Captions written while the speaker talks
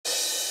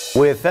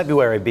With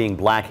February being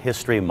Black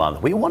History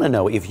Month, we want to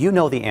know if you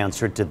know the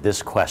answer to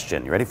this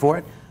question. You ready for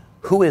it?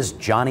 Who is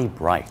Johnny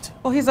Bright?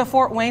 Well, he's a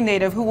Fort Wayne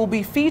native who will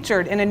be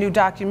featured in a new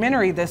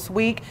documentary this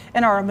week,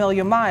 and our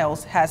Amelia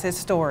Miles has his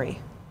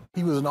story.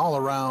 He was an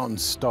all-around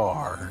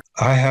star.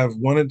 I have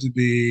wanted to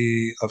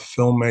be a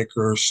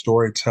filmmaker,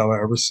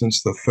 storyteller ever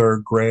since the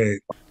third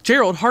grade.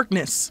 Gerald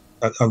Harkness.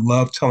 I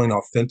love telling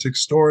authentic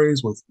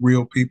stories with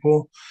real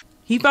people.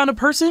 He found a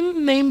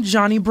person named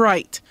Johnny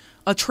Bright,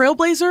 a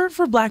trailblazer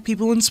for Black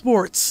people in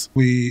sports.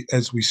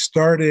 As we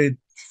started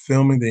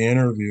filming the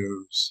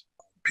interviews,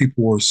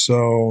 people were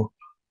so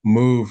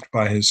moved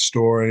by his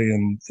story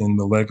and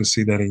the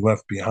legacy that he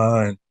left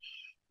behind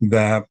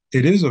that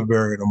it is a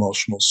very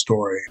emotional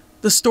story.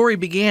 The story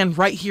began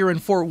right here in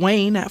Fort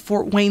Wayne at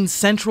Fort Wayne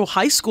Central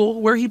High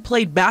School, where he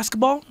played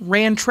basketball,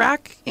 ran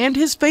track, and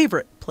his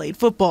favorite, played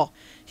football.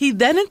 He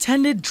then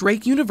attended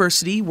Drake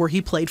University, where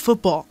he played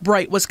football.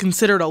 Bright was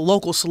considered a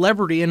local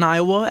celebrity in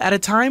Iowa at a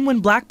time when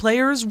Black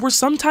players were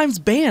sometimes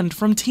banned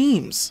from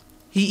teams.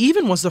 He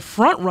even was the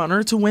front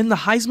runner to win the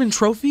Heisman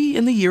Trophy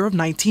in the year of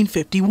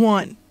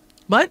 1951.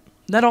 But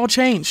that all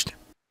changed.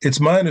 It's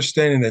my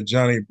understanding that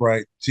Johnny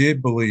Bright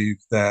did believe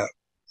that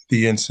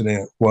the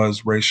incident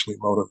was racially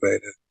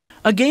motivated.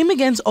 A game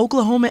against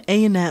Oklahoma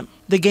A&M.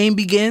 The game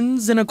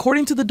begins, and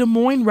according to the Des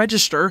Moines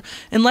Register,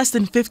 in less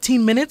than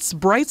 15 minutes,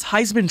 Bright's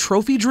Heisman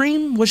Trophy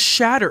dream was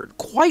shattered,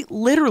 quite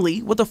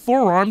literally, with a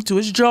forearm to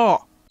his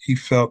jaw. He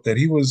felt that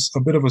he was a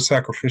bit of a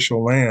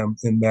sacrificial lamb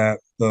in that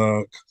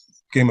the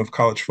game of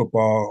college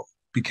football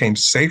became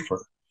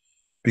safer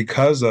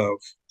because of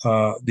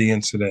the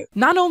incident.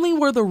 Not only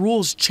were the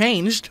rules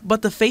changed,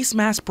 but the face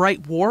mask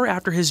Bright wore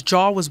after his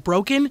jaw was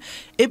broken,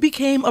 it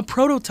became a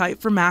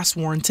prototype for masks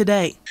worn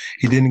today.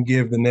 He didn't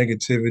give the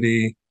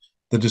negativity,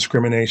 the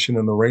discrimination,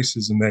 and the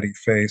racism that he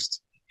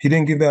faced. He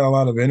didn't give that a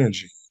lot of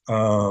energy.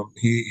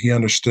 He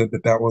understood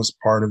that that was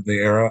part of the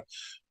era,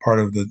 part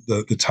of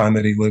the time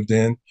that he lived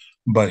in,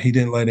 but he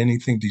didn't let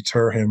anything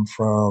deter him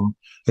from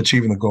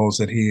achieving the goals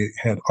that he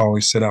had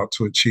always set out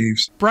to achieve.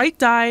 Bright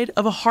died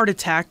of a heart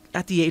attack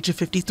at the age of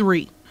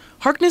 53.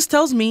 Harkness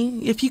tells me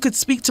if he could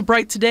speak to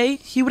Bright today,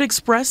 he would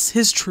express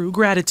his true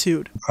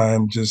gratitude.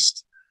 I'm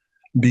just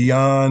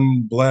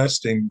beyond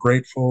blessed and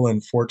grateful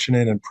and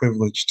fortunate and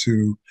privileged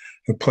to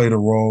have played a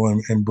role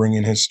in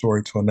bringing his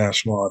story to a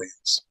national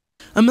audience.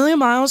 Amelia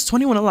Miles,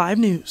 21 Alive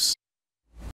News.